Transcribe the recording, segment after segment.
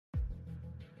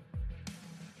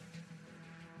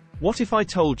What if I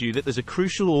told you that there's a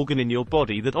crucial organ in your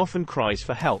body that often cries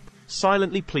for help,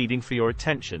 silently pleading for your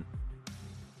attention?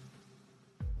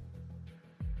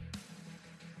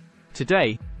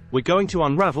 Today, we're going to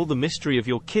unravel the mystery of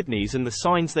your kidneys and the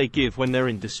signs they give when they're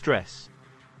in distress.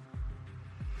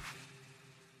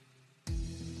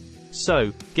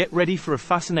 So, get ready for a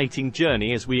fascinating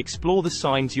journey as we explore the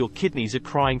signs your kidneys are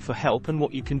crying for help and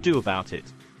what you can do about it.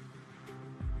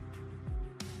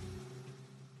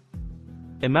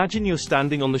 Imagine you're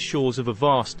standing on the shores of a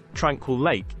vast, tranquil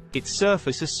lake, its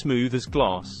surface as smooth as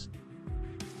glass.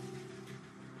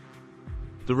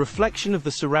 The reflection of the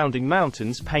surrounding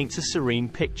mountains paints a serene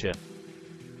picture.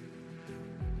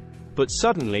 But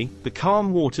suddenly, the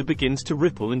calm water begins to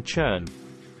ripple and churn.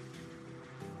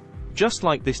 Just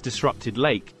like this disrupted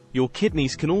lake, your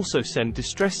kidneys can also send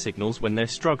distress signals when they're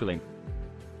struggling.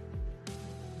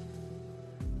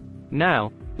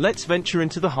 Now, let's venture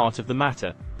into the heart of the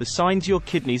matter, the signs your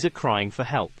kidneys are crying for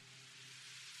help.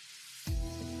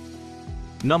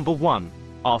 Number 1.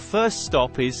 Our first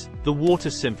stop is the Water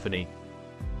Symphony.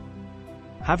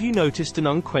 Have you noticed an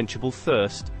unquenchable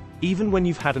thirst, even when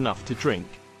you've had enough to drink?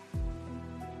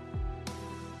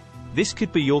 This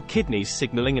could be your kidneys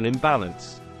signaling an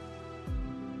imbalance.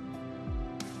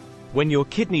 When your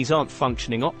kidneys aren't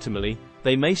functioning optimally,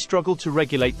 they may struggle to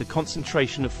regulate the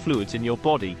concentration of fluids in your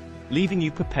body, leaving you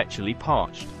perpetually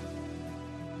parched.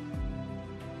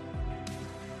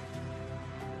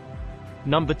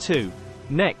 Number 2.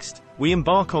 Next, we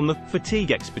embark on the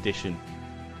fatigue expedition.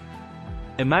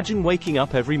 Imagine waking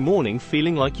up every morning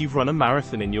feeling like you've run a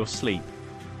marathon in your sleep.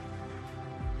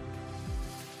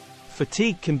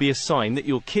 Fatigue can be a sign that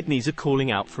your kidneys are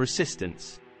calling out for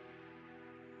assistance.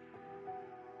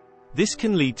 This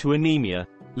can lead to anemia,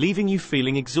 leaving you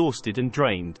feeling exhausted and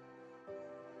drained.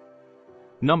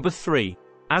 Number 3.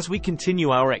 As we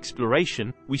continue our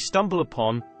exploration, we stumble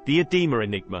upon the Edema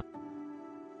Enigma.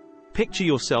 Picture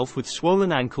yourself with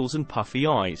swollen ankles and puffy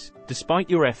eyes, despite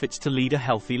your efforts to lead a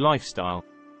healthy lifestyle.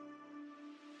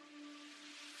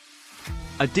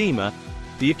 Edema,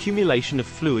 the accumulation of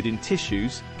fluid in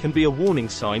tissues, can be a warning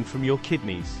sign from your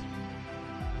kidneys.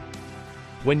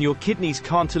 When your kidneys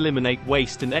can't eliminate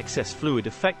waste and excess fluid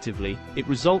effectively, it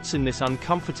results in this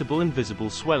uncomfortable invisible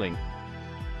swelling.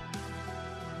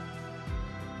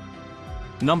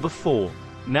 Number 4.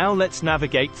 Now let's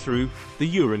navigate through the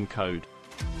Urine Code.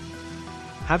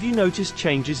 Have you noticed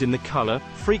changes in the color,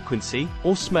 frequency,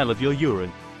 or smell of your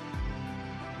urine?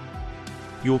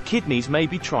 Your kidneys may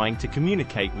be trying to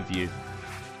communicate with you.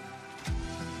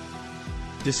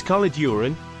 Discolored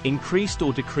urine, increased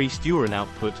or decreased urine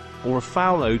output, or a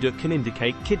foul odor can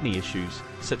indicate kidney issues,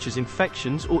 such as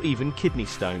infections or even kidney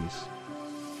stones.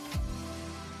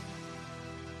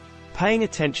 Paying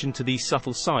attention to these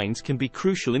subtle signs can be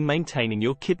crucial in maintaining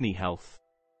your kidney health.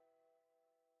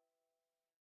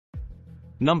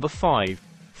 Number 5.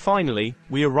 Finally,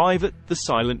 we arrive at the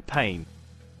silent pain.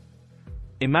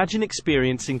 Imagine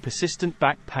experiencing persistent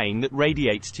back pain that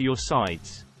radiates to your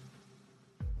sides.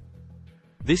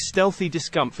 This stealthy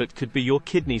discomfort could be your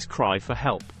kidneys' cry for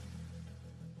help.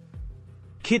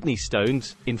 Kidney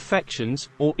stones, infections,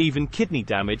 or even kidney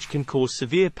damage can cause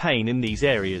severe pain in these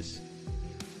areas.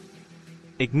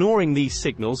 Ignoring these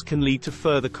signals can lead to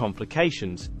further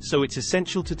complications, so it's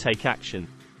essential to take action.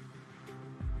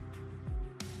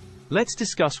 Let's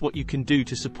discuss what you can do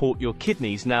to support your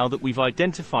kidneys now that we've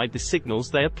identified the signals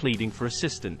they are pleading for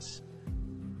assistance.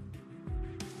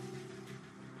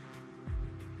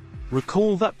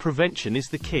 Recall that prevention is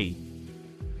the key.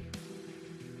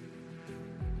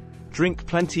 Drink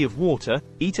plenty of water,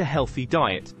 eat a healthy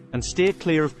diet, and steer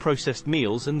clear of processed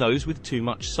meals and those with too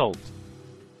much salt.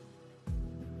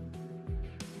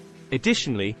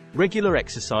 Additionally, regular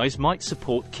exercise might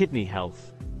support kidney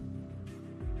health.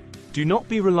 Do not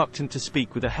be reluctant to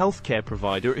speak with a healthcare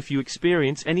provider if you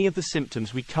experience any of the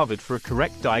symptoms we covered for a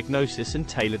correct diagnosis and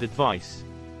tailored advice.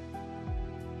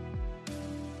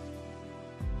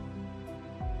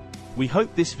 We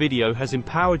hope this video has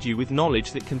empowered you with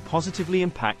knowledge that can positively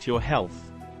impact your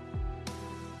health.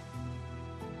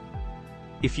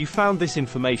 If you found this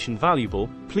information valuable,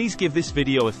 please give this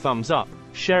video a thumbs up,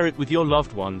 share it with your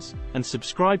loved ones, and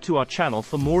subscribe to our channel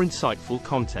for more insightful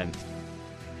content.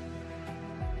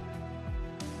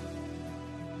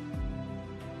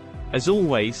 As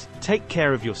always, take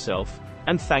care of yourself,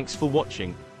 and thanks for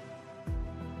watching.